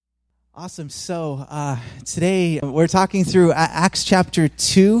Awesome. So today we're talking through Acts chapter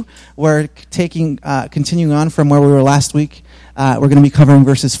 2. We're continuing on from where we were last week. We're going to be covering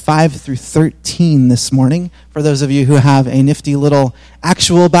verses 5 through 13 this morning. For those of you who have a nifty little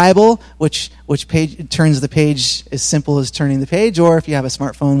actual Bible, which page turns the page as simple as turning the page, or if you have a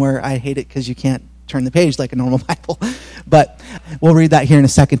smartphone where I hate it because you can't turn the page like a normal Bible. But we'll read that here in a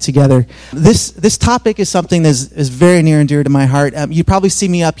second together. This topic is something that is very near and dear to my heart. You probably see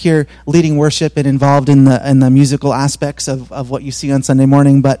me up here leading worship and involved in the musical aspects of what you see on Sunday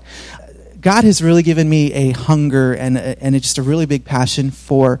morning, but God has really given me a hunger and just a really big passion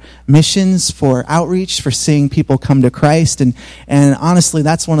for missions, for outreach, for seeing people come to Christ. And honestly,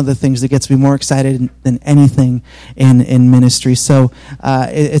 that's one of the things that gets me more excited than anything in ministry. So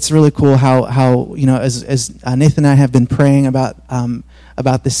it's really cool how you know, as Nathan and I have been praying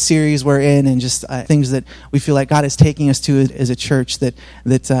about this series we're in, and just things that we feel like God is taking us to as a church, that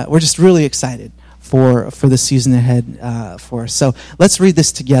we're just really excited for the season ahead for us. So let's read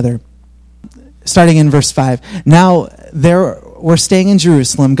this together. Starting in verse 5. Now there were staying in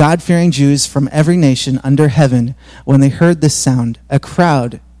Jerusalem God-fearing Jews from every nation under heaven. When they heard this sound, a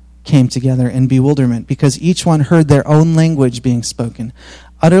crowd came together in bewilderment, because each one heard their own language being spoken.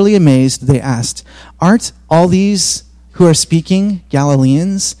 Utterly amazed, they asked, "Aren't all these who are speaking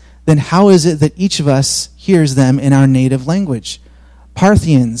Galileans? Then how is it that each of us hears them in our native language?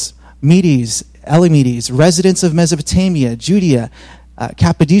 Parthians, Medes, Elamites, residents of Mesopotamia, Judea,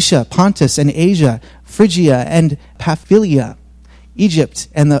 Cappadocia, Pontus, and Asia, Phrygia, and Pamphylia, Egypt,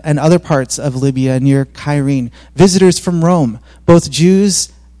 and other parts of Libya near Cyrene, visitors from Rome, both Jews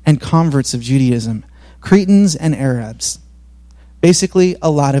and converts of Judaism, Cretans and Arabs." Basically, a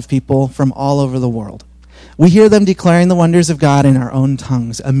lot of people from all over the world. "We hear them declaring the wonders of God in our own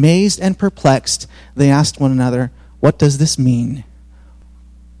tongues. Amazed and perplexed, they asked one another, 'What does this mean?'"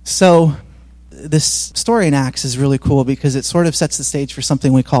 So this story in Acts is really cool because it sort of sets the stage for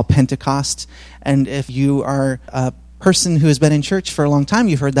something we call Pentecost. And if you are a person who has been in church for a long time,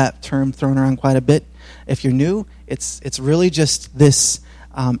 you've heard that term thrown around quite a bit. If you're new, it's really just this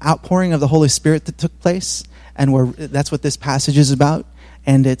outpouring of the Holy Spirit that took place, and that's what this passage is about.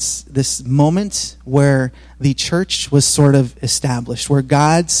 And it's this moment where the church was sort of established, where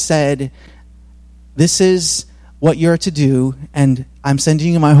God said, "This is what you're to do, and I'm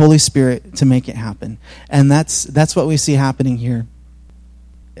sending you my Holy Spirit to make it happen." And that's what we see happening here.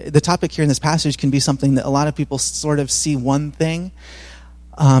 The topic here in this passage can be something that a lot of people sort of see one thing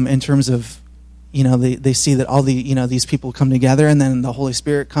in terms of, you know, they see that all the, you know, these people come together, and then the Holy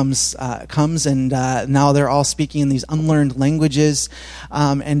Spirit comes and now they're all speaking in these unlearned languages,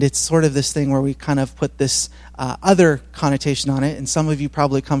 and it's sort of this thing where we kind of put this other connotation on it. And some of you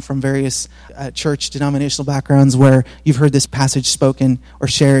probably come from various church denominational backgrounds where you've heard this passage spoken or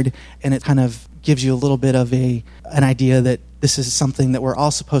shared, and it kind of gives you a little bit of an idea that this is something that we're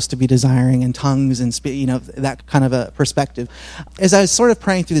all supposed to be desiring in tongues and you know, that kind of a perspective. As I was sort of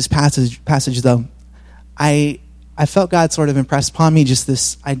praying through this passage though, I felt God sort of impress upon me just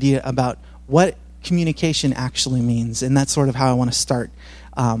this idea about what communication actually means, and that's sort of how I want to start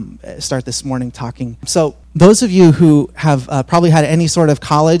this morning talking. So those of you who have probably had any sort of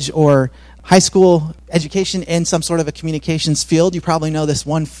college or high school education in some sort of a communications field, you probably know this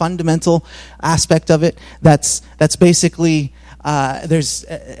one fundamental aspect of it. That's basically there's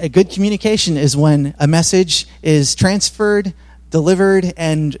a good communication is when a message is transferred, delivered,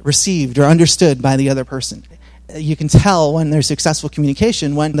 and received or understood by the other person. You can tell when there's successful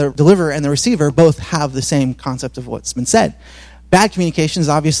communication when the deliverer and the receiver both have the same concept of what's been said. Bad communication is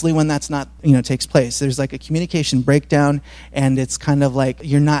obviously when that's not, you know, takes place. There's like a communication breakdown, and it's kind of like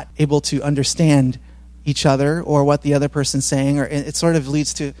you're not able to understand each other or what the other person's saying, or it sort of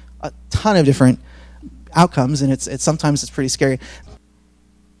leads to a ton of different outcomes, and it's sometimes it's pretty scary.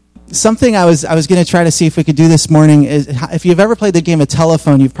 Something I was going to try to see if we could do this morning is, if you've ever played the game of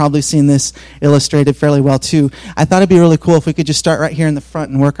telephone, you've probably seen this illustrated fairly well too. I thought it'd be really cool if we could just start right here in the front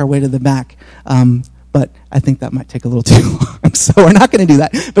and work our way to the back. But I think that might take a little too long, so we're not going to do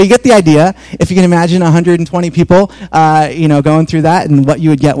that. But you get the idea. If you can imagine 120 people, you know, going through that, and what you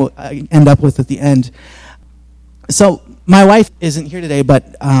would end up with at the end. So my wife isn't here today,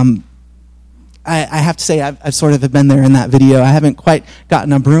 but I have to say I've sort of been there in that video. I haven't quite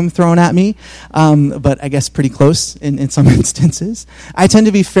gotten a broom thrown at me, but I guess pretty close in some instances. I tend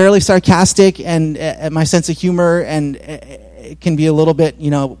to be fairly sarcastic, and my sense of humor and it can be a little bit,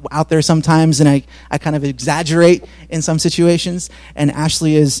 you know, out there sometimes, and I kind of exaggerate in some situations. And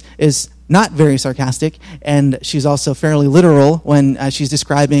Ashley is not very sarcastic, and she's also fairly literal when she's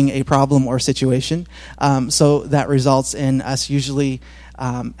describing a problem or situation. So that results in us usually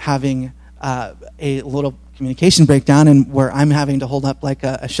having a little communication breakdown, and where I'm having to hold up like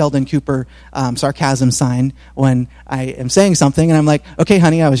a Sheldon Cooper sarcasm sign when I am saying something, and I'm like, okay,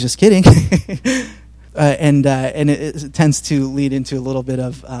 honey, I was just kidding. And it tends to lead into a little bit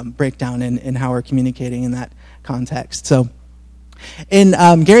of breakdown in how we're communicating in that context. So in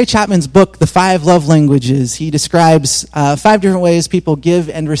Gary Chapman's book, The 5 Love Languages, he describes 5 different ways people give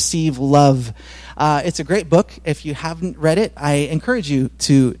and receive love. It's a great book. If you haven't read it, I encourage you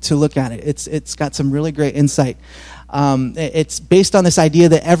to look at it. It's got some really great insight. It's based on this idea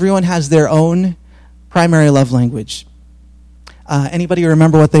that everyone has their own primary love language. Anybody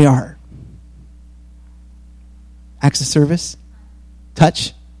remember what they are? Acts of service,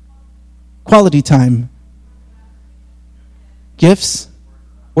 touch, quality time, gifts,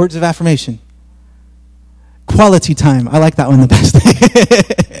 words of affirmation, quality time. I like that one the best.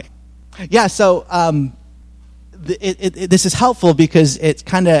 Yeah, so this is helpful because it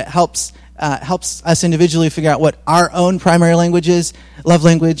kind of helps us individually figure out what our own primary language is, love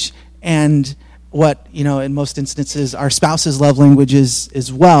language, and what, in most instances, our spouse's love language is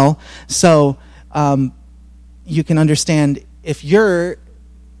as well. So you can understand if your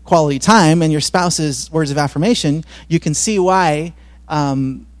quality time and your spouse's words of affirmation, you can see why,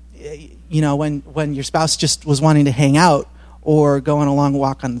 when your spouse just was wanting to hang out or go on a long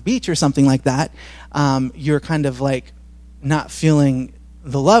walk on the beach or something like that, you're kind of like not feeling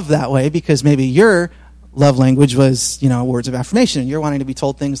the love that way because maybe your love language was, words of affirmation. And you're wanting to be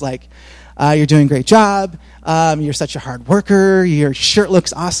told things like, you're doing a great job, you're such a hard worker, your shirt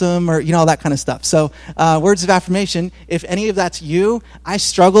looks awesome, or, all that kind of stuff. So words of affirmation, if any of that's you, I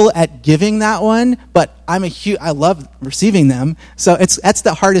struggle at giving that one, but I love receiving them. So that's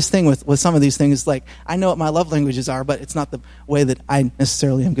the hardest thing with some of these things. Like, I know what my love languages are, but it's not the way that I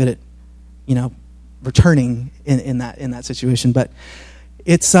necessarily am good at, returning in that situation. But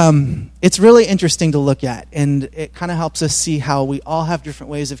it's really interesting to look at, and it kind of helps us see how we all have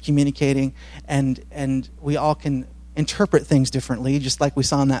different ways of communicating, and we all can interpret things differently, just like we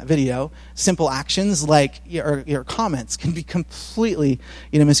saw in that video. Simple actions like your comments can be completely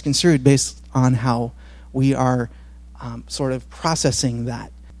misconstrued based on how we are sort of processing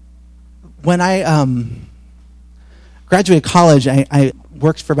that. When I graduated college, I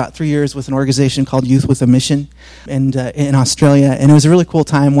worked for about 3 years with an organization called Youth with a Mission, and in Australia, and it was a really cool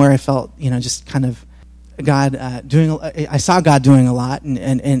time where I felt, just kind of God doing. I saw God doing a lot, and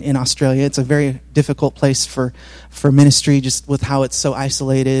in Australia, it's a very difficult place for ministry, just with how it's so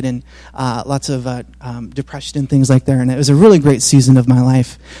isolated and lots of depression and things like that. And it was a really great season of my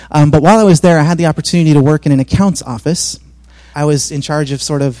life. But while I was there, I had the opportunity to work in an accounts office. I was in charge of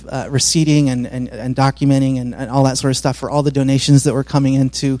sort of receipting and documenting and all that sort of stuff for all the donations that were coming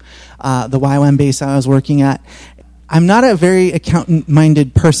into the YWAM base I was working at. I'm not a very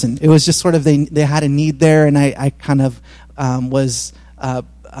accountant-minded person. It was just sort of they had a need there, and I kind of was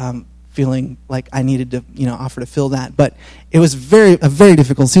feeling like I needed to offer to fill that. But it was a very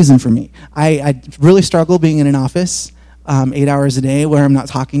difficult season for me. I really struggled being in an office 8 hours a day where I'm not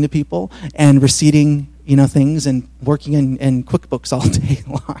talking to people and receipting things and working in QuickBooks all day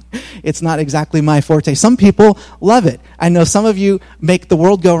long. It's not exactly my forte. Some people love it. I know some of you make the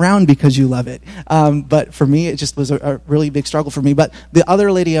world go round because you love it. But for me, it just was a really big struggle for me. But the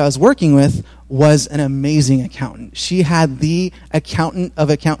other lady I was working with was an amazing accountant. She had the accountant of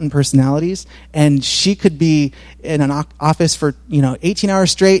accountant personalities, and she could be in an office for 18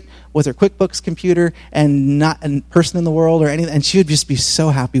 hours straight with her QuickBooks computer and not a person in the world or anything, and she would just be so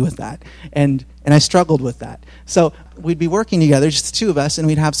happy with that. And I struggled with that. So we'd be working together, just the two of us, and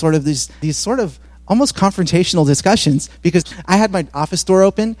we'd have sort of these sort of almost confrontational discussions, because I had my office door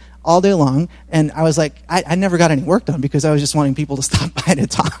open all day long, and I was like, I never got any work done because I was just wanting people to stop by to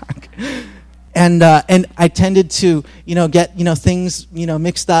talk. And I tended to, get, things,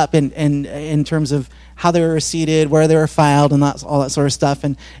 mixed up in terms of how they were receipted, where they were filed, and all that sort of stuff.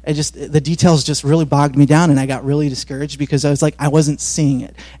 And the details just really bogged me down, and I got really discouraged because I was like, I wasn't seeing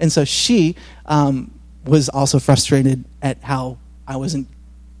it. And so she was also frustrated at how I wasn't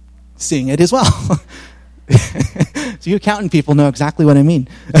seeing it as well. So you accountant people know exactly what I mean.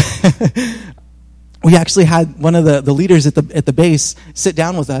 We actually had one of the leaders at the base sit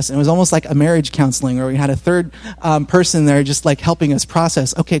down with us, and it was almost like a marriage counseling, where we had a third person there just like helping us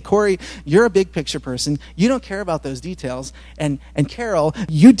process. Okay, Corey, you're a big picture person. You don't care about those details, and Carol,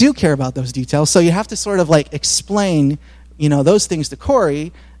 you do care about those details. So you have to sort of like explain, those things to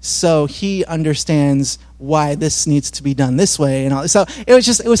Corey, so he understands why this needs to be done this way and all. So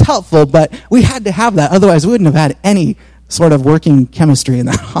it was helpful, but we had to have that, otherwise we wouldn't have had any sort of working chemistry in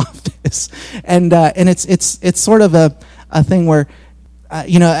that office. And it's sort of a thing where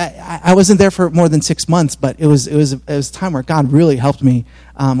I wasn't there for more than 6 months, but it was a time where God really helped me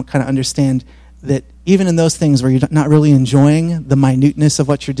kind of understand that even in those things where you're not really enjoying the minuteness of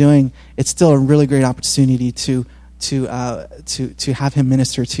what you're doing, it's still a really great opportunity to have Him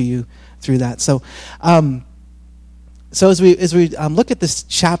minister to you through that. So as we look at this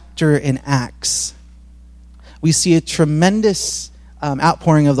chapter in Acts, we see a tremendous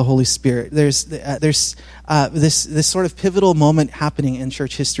outpouring of the Holy Spirit. There's this sort of pivotal moment happening in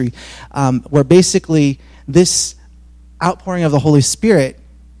church history, where basically this outpouring of the Holy Spirit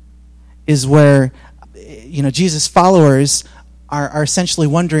is where Jesus' followers are essentially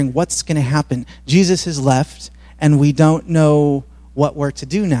wondering what's going to happen. Jesus has left, and we don't know what we're to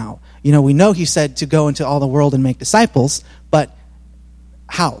do now. We know He said to go into all the world and make disciples, but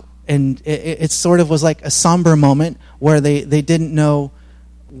how? And it sort of was like a somber moment where they didn't know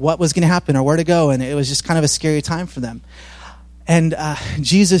what was going to happen or where to go, and it was just kind of a scary time for them. And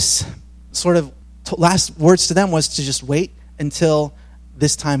Jesus' sort of last words to them was to just wait until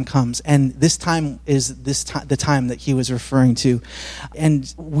this time comes. And this time is the time that He was referring to.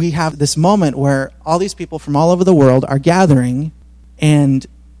 And we have this moment where all these people from all over the world are gathering, and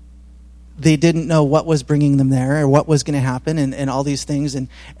they didn't know what was bringing them there or what was going to happen and all these things.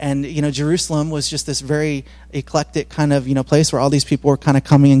 And Jerusalem was just this very eclectic kind of, place where all these people were kind of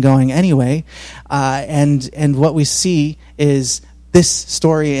coming and going anyway. And what we see is this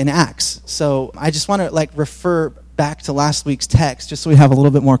story in Acts. So I just want to refer back to last week's text just so we have a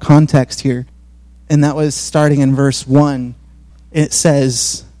little bit more context here. And that was starting in verse 1. It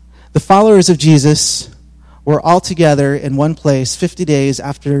says, "The followers of Jesus were all together in one place 50 days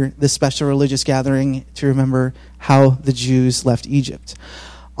after this special religious gathering to remember how the Jews left Egypt.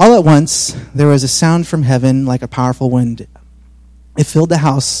 All at once, there was a sound from heaven like a powerful wind. It filled the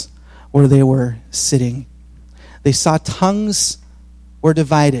house where they were sitting. They saw tongues were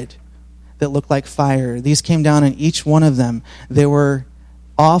divided that looked like fire. These came down on each one of them. They were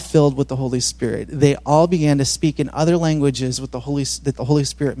all filled with the Holy Spirit. They all began to speak in other languages that the Holy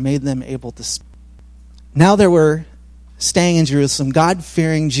Spirit made them able to speak. Now there were staying in Jerusalem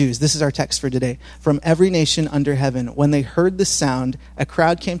God-fearing Jews," this is our text for today, "from every nation under heaven. When they heard the sound, a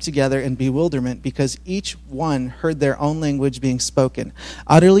crowd came together in bewilderment because each one heard their own language being spoken.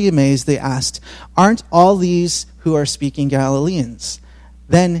 Utterly amazed, they asked, 'Aren't all these who are speaking Galileans?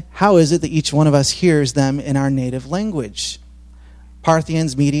 Then how is it that each one of us hears them in our native language?'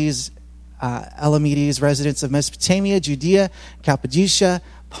 Parthians, Medes, Elamites, residents of Mesopotamia, Judea, Cappadocia,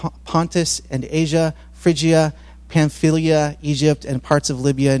 Pontus and Asia, Phrygia, Pamphylia, Egypt, and parts of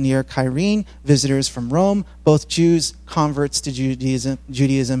Libya near Cyrene, visitors from Rome, both Jews, converts to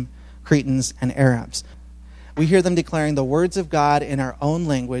Judaism, Cretans, and Arabs. We hear them declaring the words of God in our own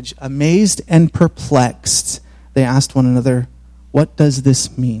language. Amazed and perplexed, they asked one another, 'What does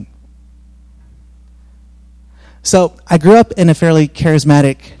this mean?'" So I grew up in a fairly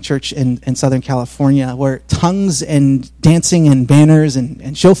charismatic church in Southern California where tongues and dancing and banners and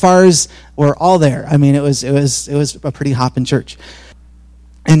shofars were all there. I mean, it was a pretty hopping church.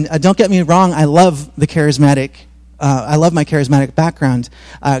 And don't get me wrong, I love my charismatic background.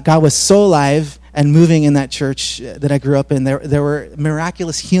 God was so alive and moving in that church that I grew up in. There were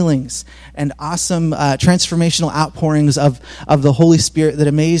miraculous healings and awesome transformational outpourings of the Holy Spirit that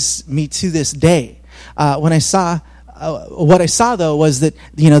amazed me to this day. What I saw though was that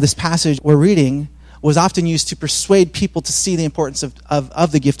this passage we're reading was often used to persuade people to see the importance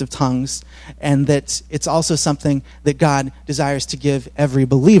of the gift of tongues, and that it's also something that God desires to give every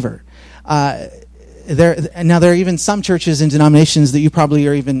believer. There are even some churches and denominations that you probably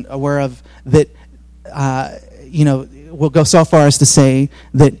are even aware of that will go so far as to say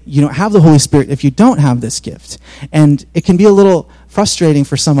that you don't have the Holy Spirit if you don't have this gift, and it can be a little frustrating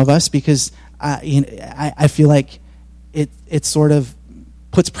for some of us because I feel like it sort of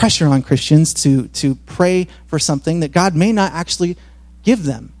puts pressure on Christians to pray for something that God may not actually give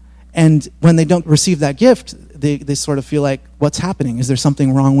them. And when they don't receive that gift, they sort of feel like, what's happening? Is there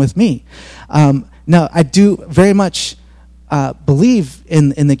something wrong with me? No, I do very much believe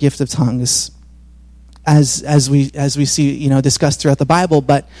in the gift of tongues as we see discussed throughout the Bible.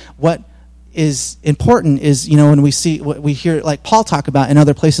 But what is important is when we hear like Paul talk about in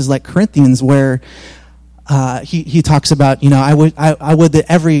other places like Corinthians, where he talks about I would that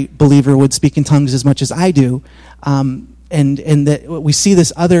every believer would speak in tongues as much as I do, and that we see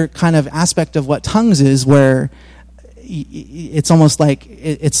this other kind of aspect of what tongues is, where it's almost like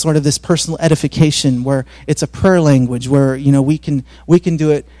it's sort of this personal edification, where it's a prayer language, where we can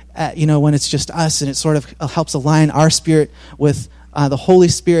do it when it's just us, and it sort of helps align our spirit with the Holy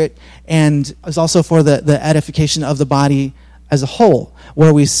Spirit, and is also for the edification of the body as a whole.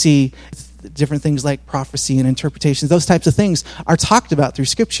 where we see different things like prophecy and interpretations. Those types of things are talked about through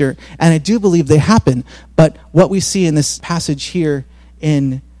Scripture, and I do believe they happen. But what we see in this passage here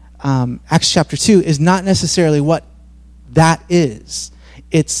in Acts chapter 2 is not necessarily what that is.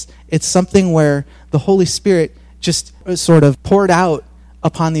 It's something where the Holy Spirit just sort of poured out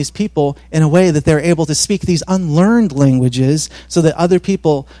upon these people in a way that they're able to speak these unlearned languages so that other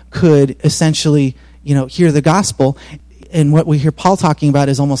people could essentially, hear the gospel. And what we hear Paul talking about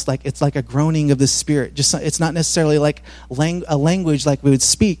is almost like it's like a groaning of the Spirit. Just it's not necessarily like a language like we would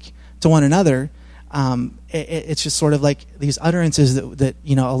speak to one another. It's just sort of like these utterances that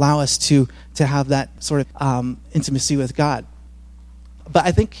allow us to have that sort of intimacy with God. But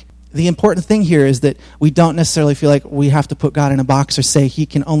I think the important thing here is that we don't necessarily feel like we have to put God in a box or say he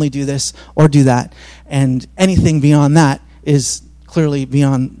can only do this or do that. And anything beyond that is clearly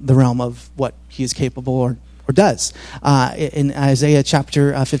beyond the realm of what he is capable or does. In Isaiah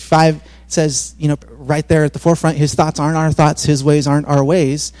chapter 55, it says, right there at the forefront, his thoughts aren't our thoughts, his ways aren't our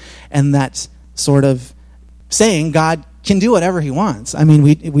ways. And that's sort of saying God can do whatever he wants. I mean,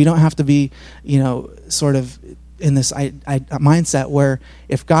 we don't have to be, sort of in this mindset where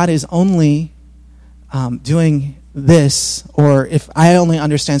if God is only doing this, or if I only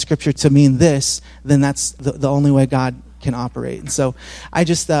understand Scripture to mean this, then that's the only way God can operate. And so I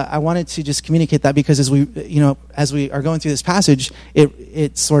just I wanted to just communicate that, because as we are going through this passage,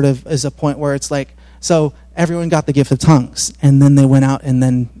 it sort of is a point where it's like, so everyone got the gift of tongues, and then they went out, and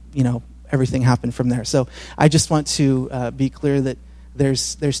then everything happened from there. So I just want to be clear that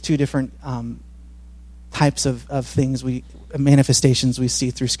there's two different types of things, manifestations we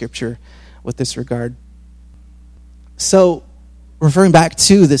see through Scripture with this regard. So referring back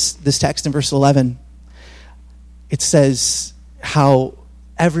to this text in verse 11, it says how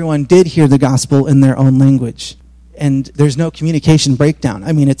everyone did hear the gospel in their own language. And there's no communication breakdown.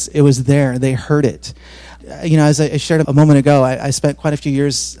 I mean, it was there. They heard it. As I shared a moment ago, I spent quite a few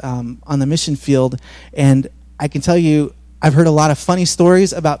years on the mission field, and I can tell you, I've heard a lot of funny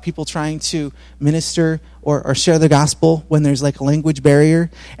stories about people trying to minister or share the gospel when there's like a language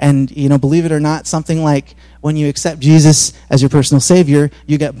barrier. And, believe it or not, something like when you accept Jesus as your personal Savior,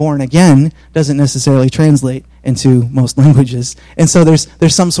 you get born again, doesn't necessarily translate into most languages. And so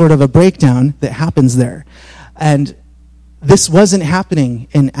there's some sort of a breakdown that happens there. And this wasn't happening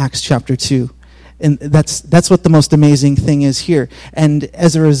in Acts chapter 2. And that's what the most amazing thing is here. And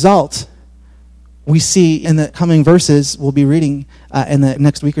as a result, we see in the coming verses we'll be reading in the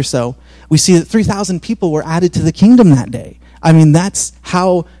next week or so, we see that 3,000 people were added to the kingdom that day. I mean, that's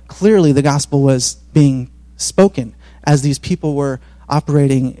how clearly the gospel was being spoken as these people were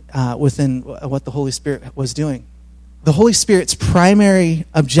operating within what the Holy Spirit was doing. The Holy Spirit's primary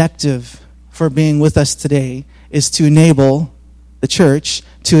objective for being with us today is to enable the church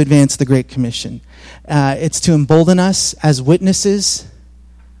to advance the Great Commission. It's to embolden us as witnesses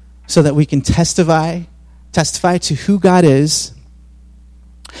so that we can testify to who God is.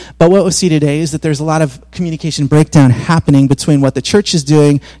 But what we'll see today is that there's a lot of communication breakdown happening between what the church is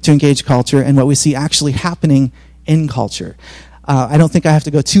doing to engage culture and what we see actually happening in culture. I don't think I have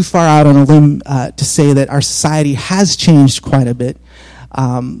to go too far out on a limb to say that our society has changed quite a bit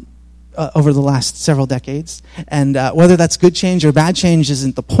over the last several decades. And whether that's good change or bad change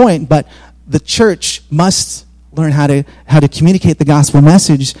isn't the point, but the church must learn how to communicate the gospel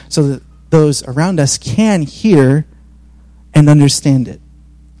message so that those around us can hear and understand it.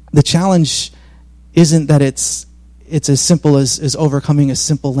 The challenge isn't that it's as simple as overcoming a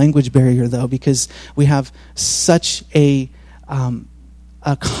simple language barrier, though, because we have such a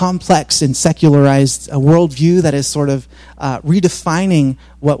complex and secularized worldview that is sort of redefining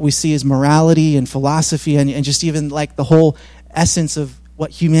what we see as morality and philosophy and just even like the whole essence of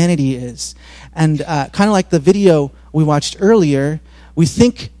what humanity is. And kind of like the video we watched earlier, we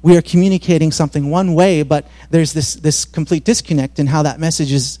think we are communicating something one way, but there's this complete disconnect in how that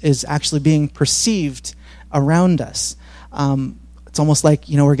message is actually being perceived around us. It's almost like,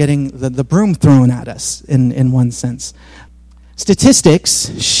 we're getting the broom thrown at us in one sense.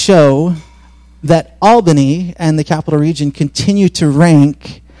 Statistics show that Albany and the Capital Region continue to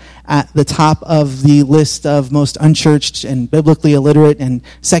rank at the top of the list of most unchurched and biblically illiterate and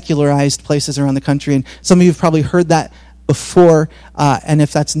secularized places around the country. And some of you have probably heard that before, and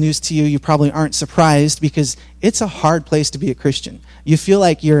if that's news to you, you probably aren't surprised, because it's a hard place to be a Christian. You feel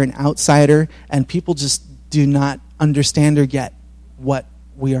like you're an outsider, and people just do not understand or get what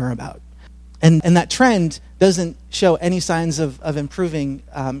we are about. And that trend doesn't show any signs of improving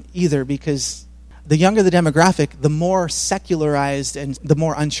either, because the younger the demographic, the more secularized and the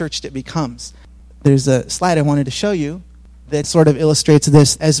more unchurched it becomes. There's a slide I wanted to show you that sort of illustrates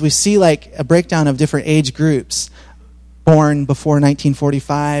this. As we see like a breakdown of different age groups, born before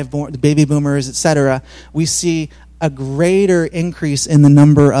 1945, the baby boomers, etc., we see a greater increase in the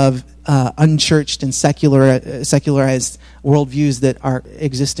number of unchurched and secularized worldviews that are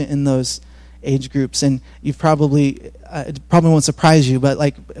existent in those age groups. And you've probably it probably won't surprise you, but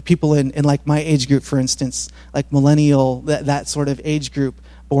like people in like my age group, for instance, like millennial, that sort of age group,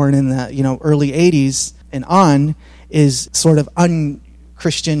 born in the early 80s and on, is sort of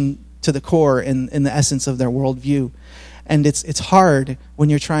un-Christian to the core in the essence of their worldview. And it's hard when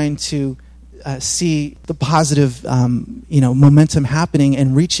you're trying to see the positive momentum happening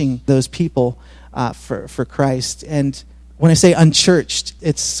and reaching those people for Christ. And when I say unchurched,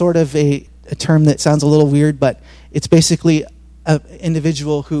 it's sort of a term that sounds a little weird, but it's basically an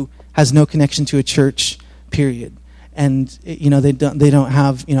individual who has no connection to a church, period. And they don't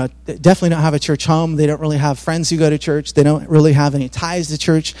have definitely don't have a church home. They don't really have friends who go to church. They don't really have any ties to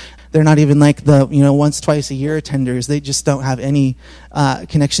church. They're not even like the once, twice a year attenders. They just don't have any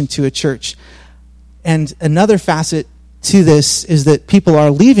connection to a church. And another facet to this is that people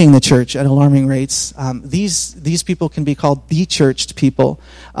are leaving the church at alarming rates. These people can be called de-churched people,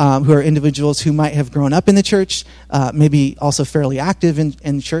 who are individuals who might have grown up in the church, maybe also fairly active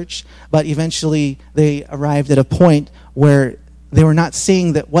in church, but eventually they arrived at a point where they were not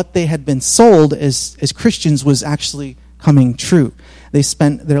seeing that what they had been sold as Christians was actually coming true. They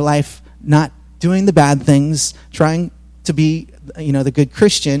spent their life not doing the bad things, trying to be the good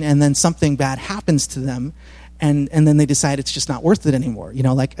Christian, and then something bad happens to them. And then they decide it's just not worth it anymore.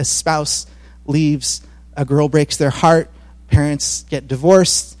 Like a spouse leaves, a girl breaks their heart, parents get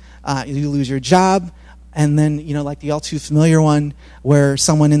divorced, you lose your job, and then, like the all too familiar one where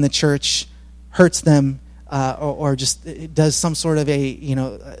someone in the church hurts them or just does some sort of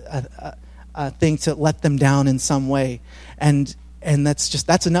a thing to let them down in some way. And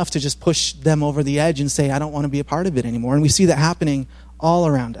that's enough to just push them over the edge and say, I don't want to be a part of it anymore. And we see that happening all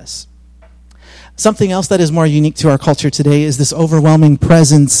around us. Something else that is more unique to our culture today is this overwhelming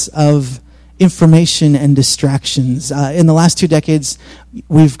presence of information and distractions. In the last 2 decades,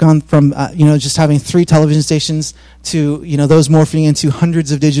 we've gone from just having 3 television stations to those morphing into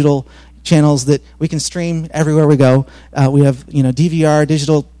hundreds of digital channels that we can stream everywhere we go. We have DVR,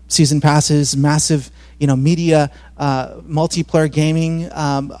 digital season passes, massive media, multiplayer gaming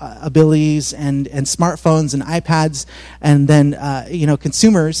abilities, and smartphones and iPads, and then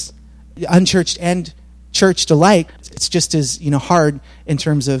consumers, unchurched and churched alike. It's just as hard in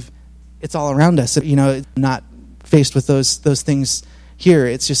terms of it's all around us. Not faced with those things here.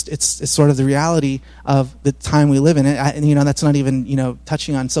 It's sort of the reality of the time we live in. And that's not even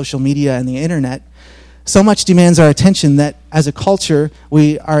touching on social media and the internet. So much demands our attention that as a culture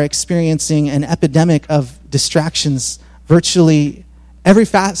we are experiencing an epidemic of distractions. Virtually every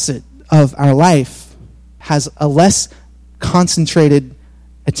facet of our life has a less concentrated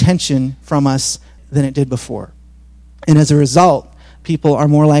attention from us than it did before. And as a result, people are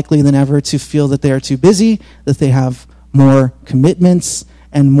more likely than ever to feel that they are too busy, that they have more commitments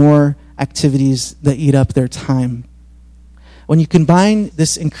and more activities that eat up their time. When you combine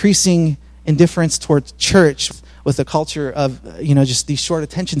this increasing indifference towards church with a culture of just these short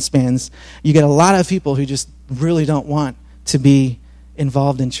attention spans, you get a lot of people who just really don't want to be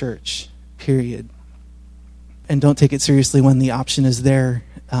involved in church, period, and don't take it seriously when the option is there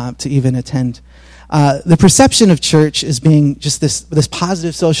to even attend. The perception of church as being just this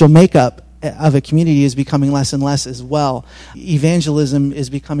positive social makeup of a community is becoming less and less as well. Evangelism is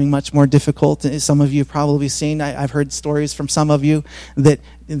becoming much more difficult. Some of you have probably seen, I've heard stories from some of you that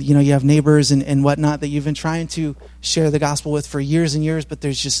you have neighbors and whatnot that you've been trying to share the gospel with for years and years, but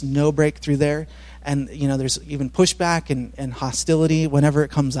there's just no breakthrough there. And there's even pushback and hostility whenever it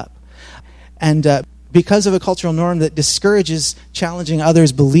comes up. And because of a cultural norm that discourages challenging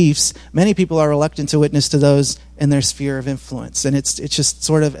others' beliefs, many people are reluctant to witness to those in their sphere of influence. And it's just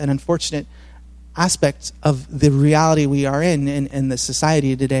sort of an unfortunate aspect of the reality we are in the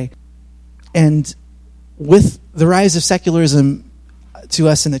society today. And with the rise of secularism to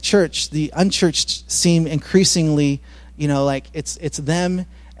us in the church, the unchurched seem increasingly, like it's them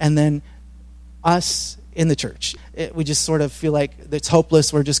and then us in the church. We just sort of feel like it's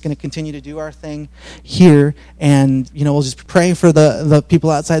hopeless. We're just going to continue to do our thing here, and we'll just be praying for the people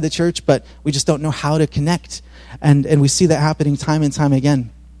outside the church, but we just don't know how to connect. And we see that happening time and time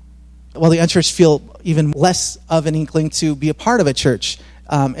again. While the unchurched feel even less of an inkling to be a part of a church.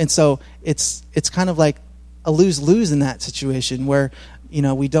 And so it's kind of like a lose-lose in that situation where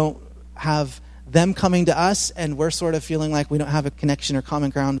we don't have them coming to us, and we're sort of feeling like we don't have a connection or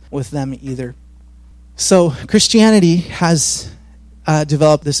common ground with them either. So Christianity has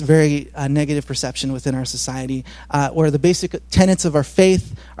developed this very negative perception within our society where the basic tenets of our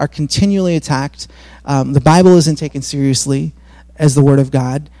faith are continually attacked. The Bible isn't taken seriously as the Word of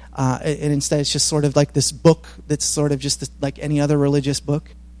God, and instead it's just sort of like this book that's sort of just like any other religious book,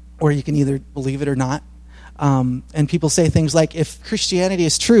 where you can either believe it or not. And people say things like, if Christianity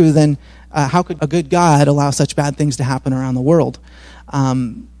is true, then how could a good God allow such bad things to happen around the world?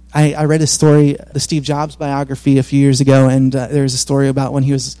 I read a story, the Steve Jobs biography a few years ago, and there's a story about when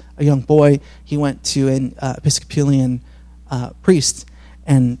he was a young boy, he went to an Episcopalian priest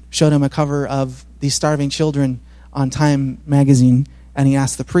and showed him a cover of These Starving Children on Time magazine, and he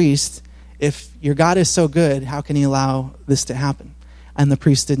asked the priest, if your God is so good, how can he allow this to happen? And the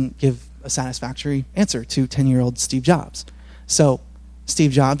priest didn't give a satisfactory answer to 10-year-old Steve Jobs. So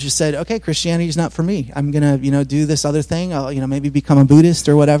Steve Jobs just said, okay, Christianity is not for me. I'm going to, do this other thing. I'll, maybe become a Buddhist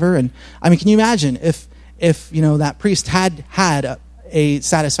or whatever. And I mean, can you imagine if that priest had a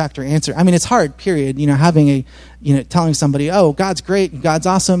satisfactory answer? I mean, it's hard, period, having telling somebody, oh, God's great, God's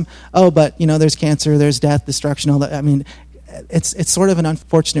awesome. Oh, but, there's cancer, there's death, destruction, all that. I mean, it's sort of an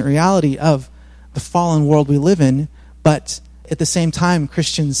unfortunate reality of the fallen world we live in, but at the same time,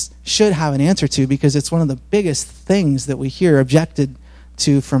 Christians should have an answer to, because it's one of the biggest things that we hear objected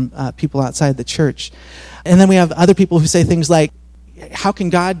to from people outside the church. And then we have other people who say things like, how can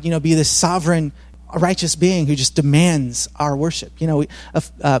God, be this sovereign, righteous being who just demands our worship?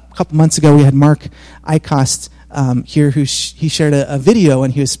 A couple months ago, we had Mark Icost here, who he shared a video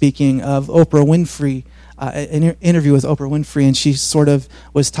when he was speaking of Oprah Winfrey, an interview with Oprah Winfrey, and she sort of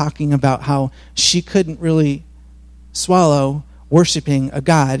was talking about how she couldn't really swallow worshiping a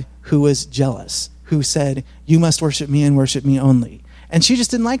God who was jealous, who said, you must worship me and worship me only. And she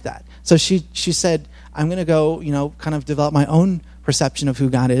just didn't like that. So she said, I'm going to go, kind of develop my own perception of who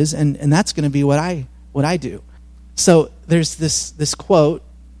God is, and that's going to be what I do. So there's this quote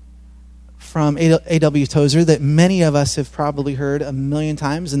from A.W. Tozer that many of us have probably heard a million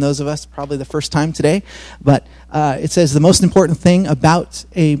times, and those of us probably the first time today. But it says, the most important thing about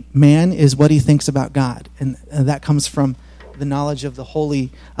a man is what he thinks about God. And that comes from The Knowledge of the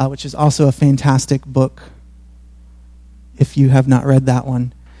Holy, which is also a fantastic book. If you have not read that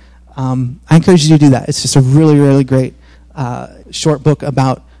one, I encourage you to do that. It's just a really, really great short book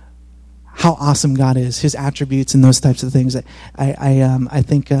about how awesome God is, his attributes, and those types of things. I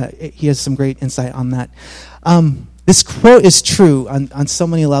think he has some great insight on that. This quote is true on so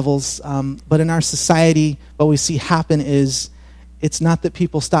many levels, but in our society, what we see happen is it's not that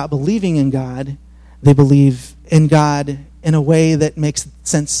people stop believing in God, they believe in God in a way that makes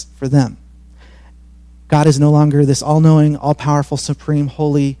sense for them. God is no longer this all-knowing, all-powerful, supreme,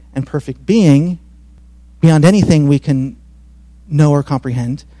 holy, and perfect being beyond anything we can know or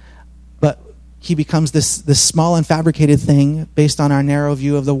comprehend, but he becomes this small and fabricated thing based on our narrow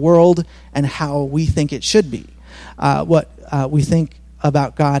view of the world and how we think it should be. What we think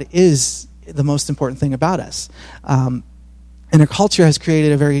about God is the most important thing about us. And our culture has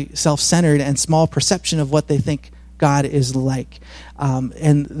created a very self-centered and small perception of what they think God is like.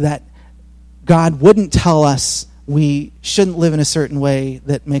 And that God wouldn't tell us we shouldn't live in a certain way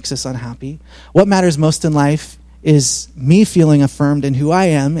that makes us unhappy. What matters most in life is me feeling affirmed in who I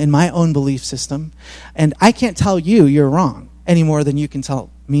am, in my own belief system. And I can't tell you you're wrong any more than you can tell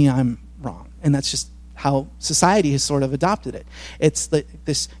me I'm wrong. And that's just how society has sort of adopted it. It's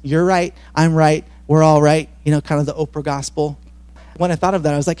this, you're right, I'm right, we're all right, kind of the Oprah gospel. When I thought of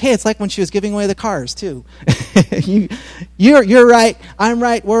that, I was like, hey, it's like when she was giving away the cars, too. You're right, I'm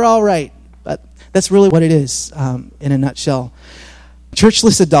right, we're all right. But that's really what it is in a nutshell.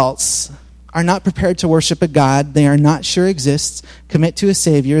 Churchless adults are not prepared to worship a God they are not sure exists, commit to a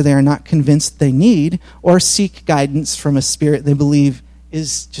Savior they are not convinced they need, or seek guidance from a spirit they believe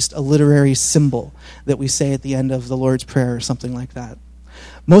is just a literary symbol that we say at the end of the Lord's Prayer or something like that.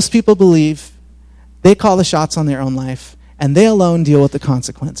 Most people believe they call the shots on their own life, and they alone deal with the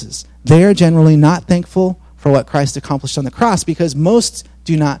consequences. They are generally not thankful for what Christ accomplished on the cross because most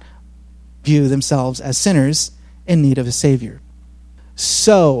do not view themselves as sinners in need of a Savior.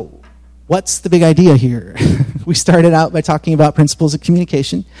 So, what's the big idea here? We started out by talking about principles of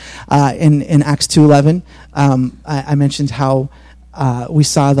communication. In Acts 2:11, I mentioned how we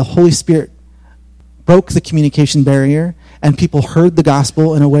saw the Holy Spirit broke the communication barrier, and people heard the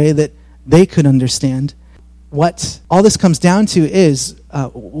gospel in a way that they could understand. What all this comes down to is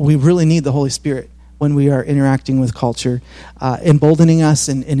we really need the Holy Spirit when we are interacting with culture, emboldening us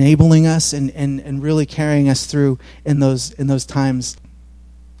and enabling us and really carrying us through in those times.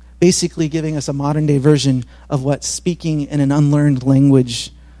 Basically giving us a modern-day version of what speaking in an unlearned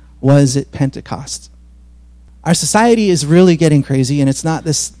language was at Pentecost. our society is really getting crazy, and it's not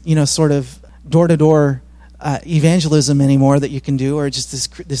this, sort of door-to-door evangelism anymore that you can do, or just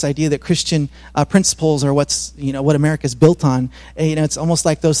this idea that Christian principles are what America's built on. And, it's almost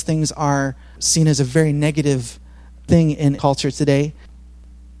like those things are seen as a very negative thing in culture today.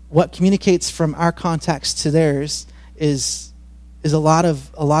 What communicates from our context to theirs is a lot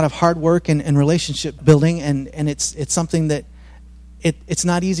of hard work and relationship building, and it's something that it's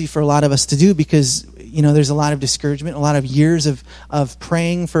not easy for a lot of us to do, because there's a lot of discouragement, a lot of years of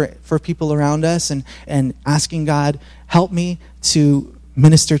praying for people around us and asking God, help me to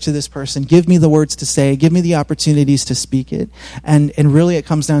minister to this person, give me the words to say, give me the opportunities to speak it, and really it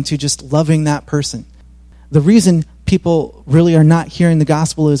comes down to just loving that person. The reason people really are not hearing the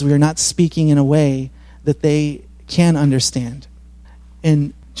gospel is we are not speaking in a way that they can understand.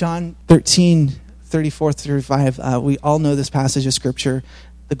 In John 13:34-35, we all know this passage of Scripture,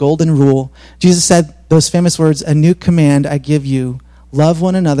 the golden rule. Jesus said those famous words, "A new command I give you, love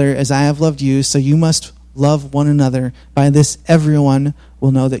one another as I have loved you, so you must love one another. By this everyone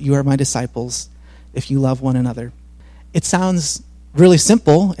will know that you are my disciples, if you love one another." It sounds really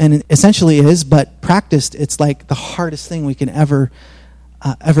simple, and it essentially is, but practiced, it's like the hardest thing we can ever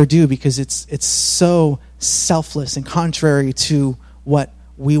do, because it's so selfless and contrary to what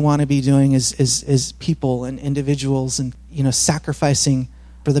we want to be doing as people and individuals, and sacrificing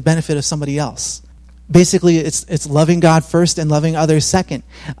for the benefit of somebody else. Basically, it's loving God first and loving others second,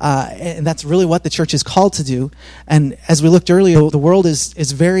 and that's really what the church is called to do. And as we looked earlier, the world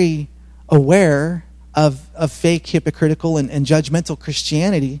is very aware of fake, hypocritical, and judgmental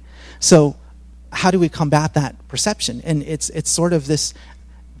Christianity. So how do we combat that perception? And it's sort of this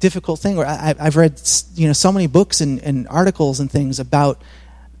difficult thing where I've read so many books and articles and things about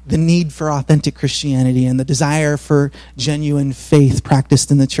the need for authentic Christianity and the desire for genuine faith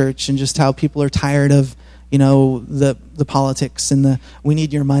practiced in the church, and just how people are tired of the politics and the we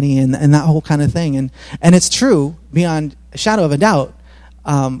need your money and that whole kind of thing. And it's true beyond a shadow of a doubt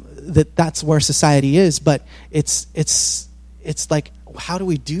that's where society is, but it's like, how do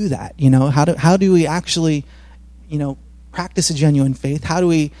we do that? How do we actually practice a genuine faith? How do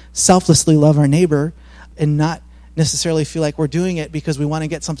we selflessly love our neighbor and not necessarily feel like we're doing it because we want to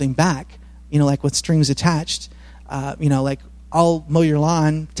get something back, like with strings attached, like I'll mow your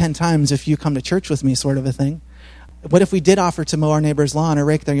lawn 10 times if you come to church with me, sort of a thing. What if we did offer to mow our neighbor's lawn or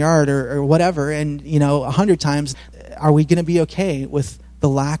rake their yard or whatever, and 100 times, are we going to be okay with the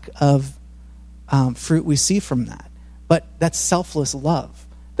lack of fruit we see from that? But that's selfless love.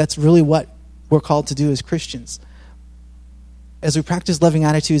 That's really what we're called to do as Christians. As we practice loving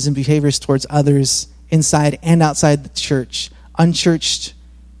attitudes and behaviors towards others inside and outside the church, unchurched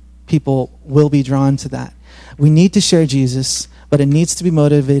people will be drawn to that. We need to share Jesus, but it needs to be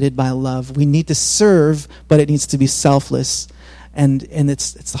motivated by love. We need to serve, but it needs to be selfless. And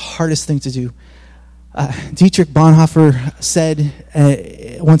it's the hardest thing to do. Dietrich Bonhoeffer said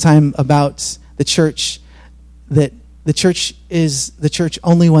one time about the church that the church is the church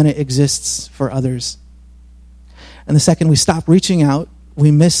only when it exists for others. And the second we stop reaching out,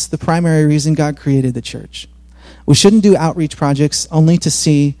 we miss the primary reason God created the church. We shouldn't do outreach projects only to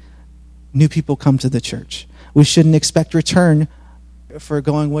see new people come to the church. We shouldn't expect return for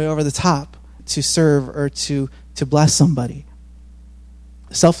going way over the top to serve or to bless somebody.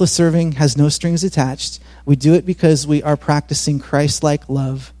 Selfless serving has no strings attached. We do it because we are practicing Christ-like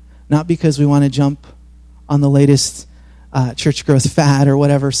love, not because we want to jump on the latest church growth fad or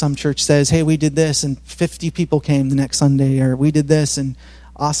whatever. Some church says, hey, we did this and 50 people came the next Sunday, or we did this and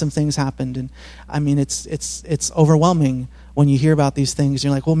awesome things happened. And I mean, it's overwhelming when you hear about these things.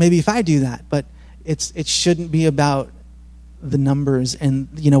 You're like, well, maybe if I do that, but it shouldn't be about the numbers. And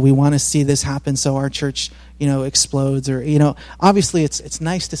we want to see this happen so our church explodes, or obviously it's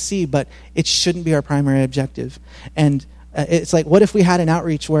nice to see, but it shouldn't be our primary objective. And it's like, what if we had an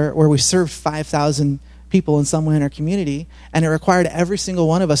outreach where we served 5,000 people in some way in our community, and it required every single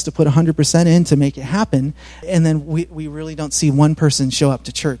one of us to put 100% in to make it happen, and then we really don't see one person show up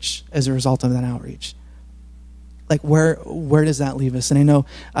to church as a result of that outreach? Like, where does that leave us? And I know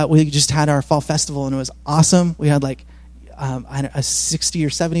we just had our fall festival, and it was awesome. We had 60 or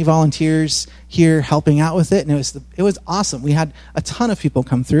 70 volunteers here helping out with it, and it was awesome. We had a ton of people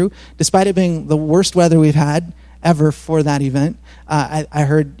come through, despite it being the worst weather we've had ever for that event. I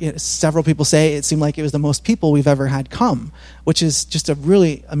heard several people say it seemed like it was the most people we've ever had come, which is just a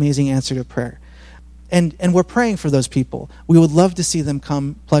really amazing answer to prayer. And we're praying for those people. We would love to see them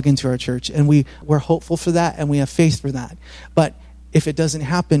come plug into our church, and we're hopeful for that, and we have faith for that. But if it doesn't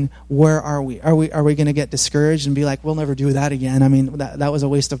happen, where are we? Are we going to get discouraged and be like, we'll never do that again? I mean, that was a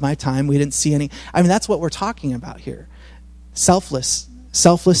waste of my time. We didn't see any. I mean, that's what we're talking about here. Selfless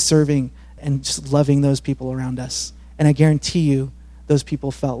serving and just loving those people around us. And I guarantee you, those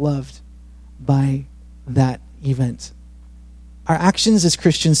people felt loved by that event. Our actions as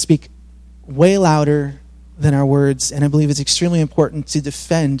Christians speak way louder than our words, and I believe it's extremely important to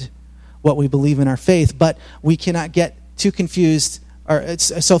defend what we believe in our faith, but we cannot get too confused or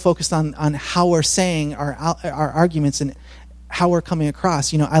it's so focused on how we're saying our arguments and how we're coming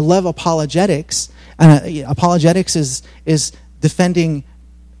across. I love apologetics. Apologetics is defending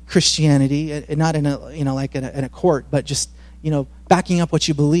Christianity, not in a court, but just backing up what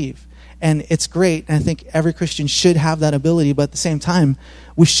you believe. And it's great, and I think every Christian should have that ability, but at the same time,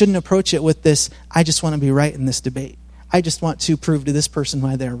 we shouldn't approach it with this, I just want to be right in this debate. I just want to prove to this person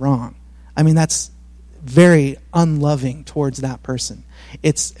why they're wrong. I mean, that's very unloving towards that person.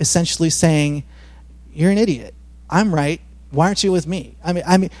 It's essentially saying, you're an idiot. I'm right. Why aren't you with me? I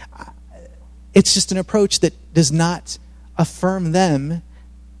mean, it's just an approach that does not affirm them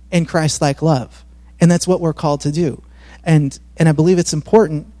in Christ-like love. And that's what we're called to do. And I believe it's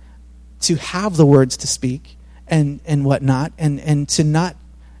important to have the words to speak and whatnot, and to not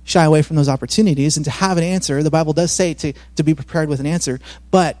shy away from those opportunities and to have an answer. The Bible does say to be prepared with an answer,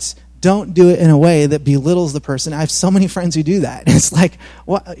 but don't do it in a way that belittles the person. I have so many friends who do that. It's like,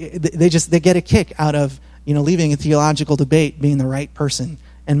 what, they get a kick out of leaving a theological debate being the right person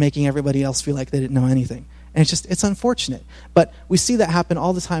and making everybody else feel like they didn't know anything. And it's unfortunate. But we see that happen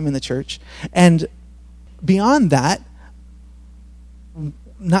all the time in the church. And beyond that,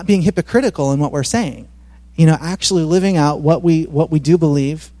 not being hypocritical in what we're saying, actually living out what we do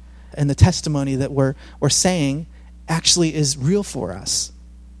believe, and the testimony that we're saying actually is real for us.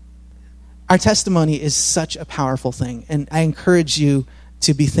 Our testimony is such a powerful thing, and I encourage you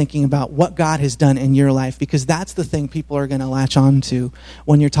to be thinking about what God has done in your life, because that's the thing people are going to latch on to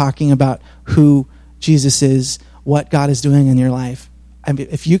when you're talking about who Jesus is, what God is doing in your life. I mean,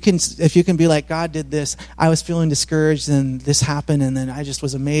 if you can be like, God did this, I was feeling discouraged, and this happened, and then I just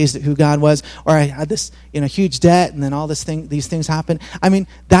was amazed at who God was, or I had this huge debt, and then all these things happened. I mean,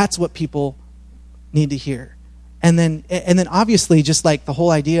 that's what people need to hear. And then obviously, just like the whole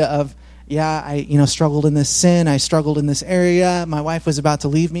idea of, yeah, I struggled in this sin, I struggled in this area, my wife was about to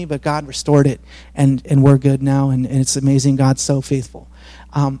leave me, but God restored it, and we're good now, and it's amazing. God's so faithful.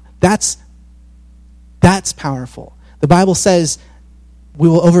 That's powerful. The Bible says we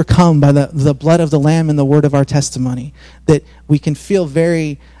will overcome by the blood of the Lamb and the word of our testimony. That we can feel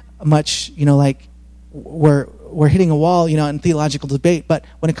very much, like we're hitting a wall, in theological debate. But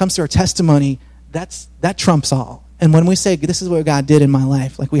when it comes to our testimony, that trumps all. And when we say, this is what God did in my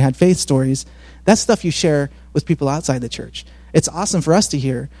life, like we had faith stories, that's stuff you share with people outside the church. It's awesome for us to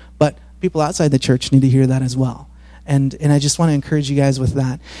hear, but people outside the church need to hear that as well. And I just want to encourage you guys with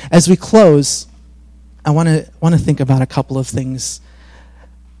that. As we close, I want to think about a couple of things.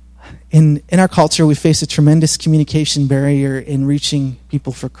 In our culture, we face a tremendous communication barrier in reaching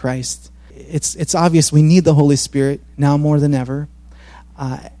people for Christ. It's obvious we need the Holy Spirit now more than ever.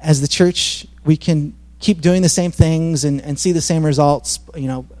 As the church, we can keep doing the same things and see the same results,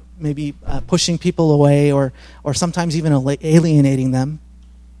 maybe pushing people away or sometimes even alienating them,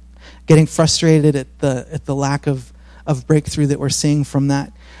 getting frustrated at the lack of breakthrough that we're seeing from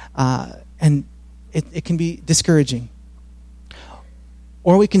that. And it can be discouraging.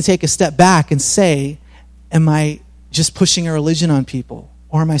 Or we can take a step back and say, am I just pushing a religion on people?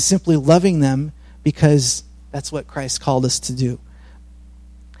 Or am I simply loving them because that's what Christ called us to do?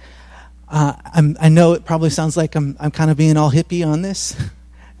 I know it probably sounds like I'm kind of being all hippie on this,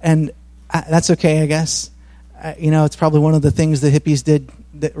 and that's okay, I guess. It's probably one of the things the hippies did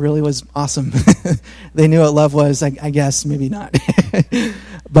that really was awesome. They knew what love was, I guess, maybe not.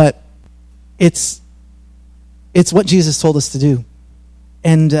 But it's what Jesus told us to do.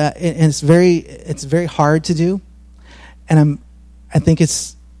 And it's very hard to do, and I think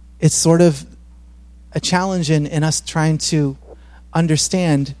it's sort of a challenge in us trying to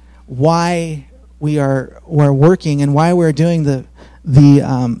understand why we're working and why we're doing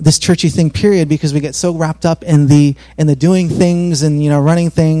this churchy thing. Period, because we get so wrapped up in the doing things and running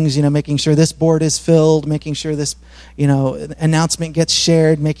things, making sure this board is filled, making sure this announcement gets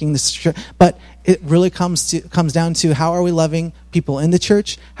shared, making this. But it really comes down to how are we loving people in the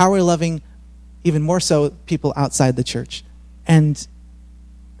church? How are we loving, even more so, people outside the church? And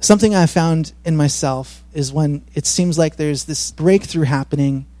something I found in myself is when it seems like there's this breakthrough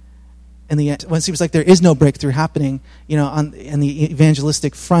happening, when it seems like there is no breakthrough happening, on the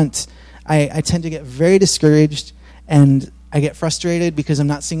evangelistic front, I tend to get very discouraged, and I get frustrated because I'm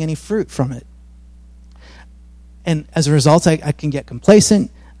not seeing any fruit from it. And as a result, I can get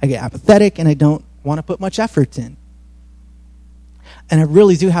complacent, I get apathetic, and I don't want to put much effort in. And I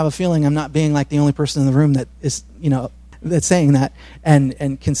really do have a feeling I'm not being like the only person in the room that is, that's saying that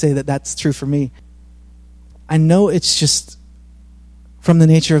and can say that that's true for me. I know it's just from the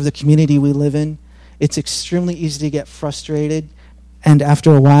nature of the community we live in. It's extremely easy to get frustrated, and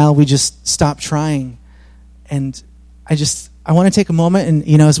after a while, we just stop trying. And I want to take a moment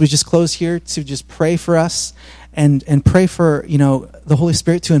and, as we just close here, to just pray for us and pray for, the Holy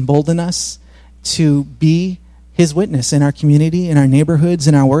Spirit to embolden us to be His witness in our community, in our neighborhoods,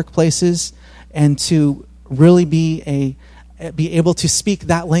 in our workplaces, and to really be able to speak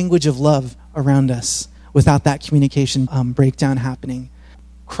that language of love around us without that communication breakdown happening.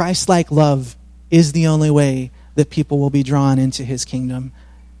 Christ-like love is the only way that people will be drawn into His kingdom.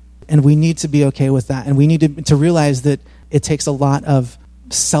 And we need to be okay with that. And we need to realize that it takes a lot of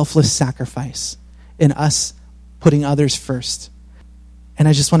selfless sacrifice in us putting others first. And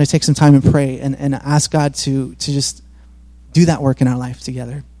I just want to take some time and pray and ask God to just do that work in our life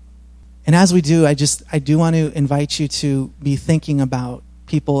together. And as we do, I do want to invite you to be thinking about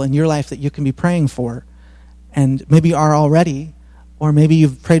people in your life that you can be praying for, and maybe are already, or maybe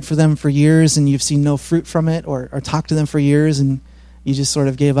you've prayed for them for years and you've seen no fruit from it, or talked to them for years and you just sort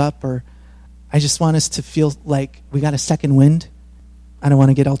of gave up. Or I just want us to feel like we got a second wind. I don't want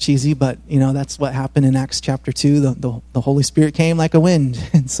to get all cheesy, but that's what happened in Acts chapter 2. The Holy Spirit came like a wind.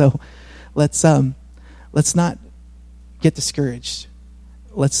 And so let's not get discouraged.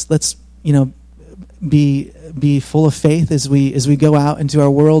 Let's be full of faith as we go out into our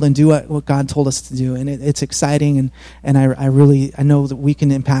world and do what God told us to do. And it's exciting, and I know that we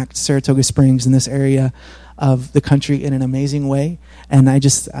can impact Saratoga Springs in this area of the country in an amazing way. And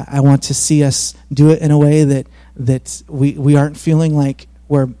I want to see us do it in a way that we aren't feeling like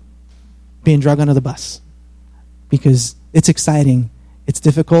we're being dragged under the bus, because it's exciting, it's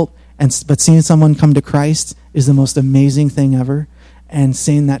difficult, but seeing someone come to Christ is the most amazing thing ever. And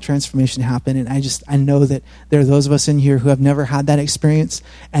seeing that transformation happen. And I know that there are those of us in here who have never had that experience,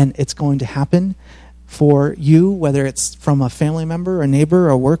 and it's going to happen for you, whether it's from a family member, a neighbor,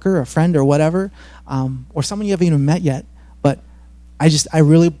 a worker, a friend, or whatever, or someone you haven't even met yet. But I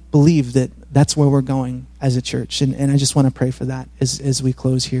really believe that that's where we're going as a church. And I just want to pray for that as we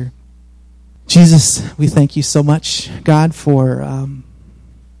close here. Jesus, we thank you so much, God, for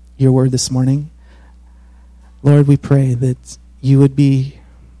your word this morning. Lord, we pray that you would be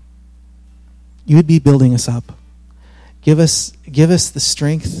building us up. Give us the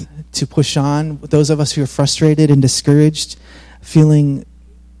strength to push on. Those of us who are frustrated and discouraged, feeling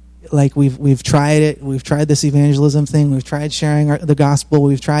like we've tried it. We've tried this evangelism thing. We've tried sharing the gospel.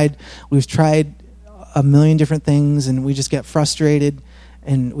 We've tried a million different things, and we just get frustrated,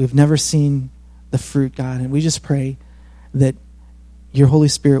 and we've never seen the fruit, God. And we just pray that your Holy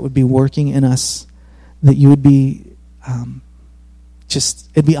Spirit would be working in us, that you would be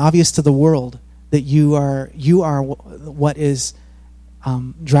it'd be obvious to the world that you are what is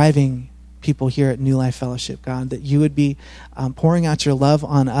driving people here at New Life Fellowship, God, that you would be pouring out your love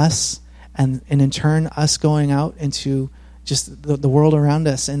on us, and in turn us going out into just the world around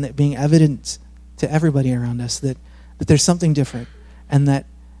us, and that being evident to everybody around us that there's something different, and that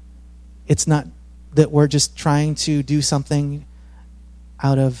it's not that we're just trying to do something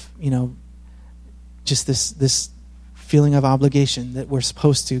out of just this feeling of obligation that we're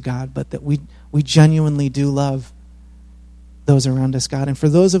supposed to, God, but that we genuinely do love those around us, God. And for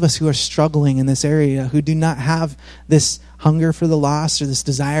those of us who are struggling in this area, who do not have this hunger for the lost or this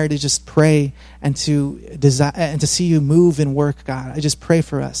desire to just pray and to see you move and work, God, I just pray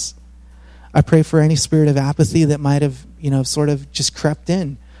for us. I pray for any spirit of apathy that might have, sort of just crept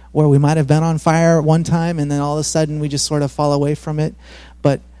in, where we might have been on fire at one time and then all of a sudden we just sort of fall away from it.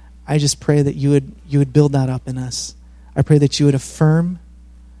 But I just pray that you would build that up in us. I pray that you would affirm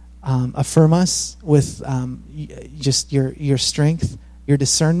us with just your strength, your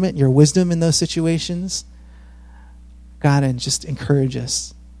discernment, your wisdom in those situations, God, and just encourage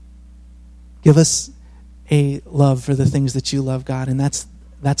us. Give us a love for the things that you love, God, and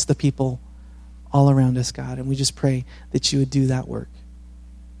that's the people all around us, God, and we just pray that you would do that work.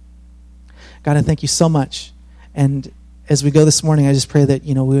 God, I thank you so much, and as we go this morning, I just pray that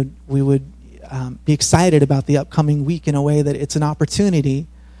we would be excited about the upcoming week in a way that it's an opportunity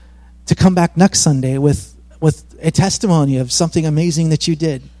to come back next Sunday with a testimony of something amazing that you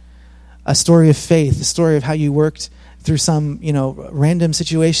did, a story of faith, a story of how you worked through some random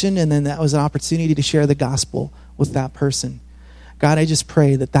situation, and then that was an opportunity to share the gospel with that person. God, I just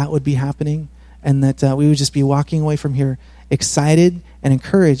pray that would be happening, and that we would just be walking away from here excited and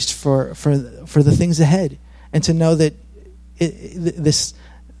encouraged for the things ahead, and to know that this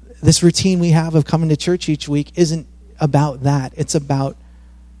routine we have of coming to church each week isn't about that. It's about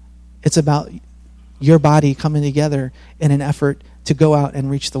your body coming together in an effort to go out and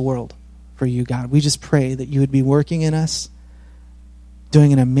reach the world for you, God. We just pray that you would be working in us,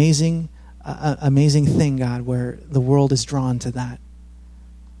 doing an amazing thing, God, where the world is drawn to that.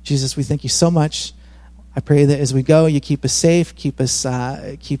 Jesus, we thank you so much. I pray that as we go, you keep us safe, keep us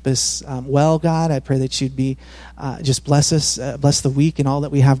well, God. I pray that you'd be just bless us, bless the week and all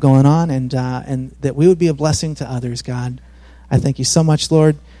that we have going on, and that we would be a blessing to others, God. I thank you so much,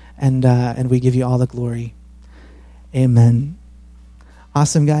 Lord, and we give you all the glory. Amen.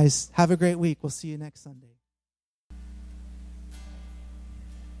 Awesome, guys. Have a great week. We'll see you next Sunday.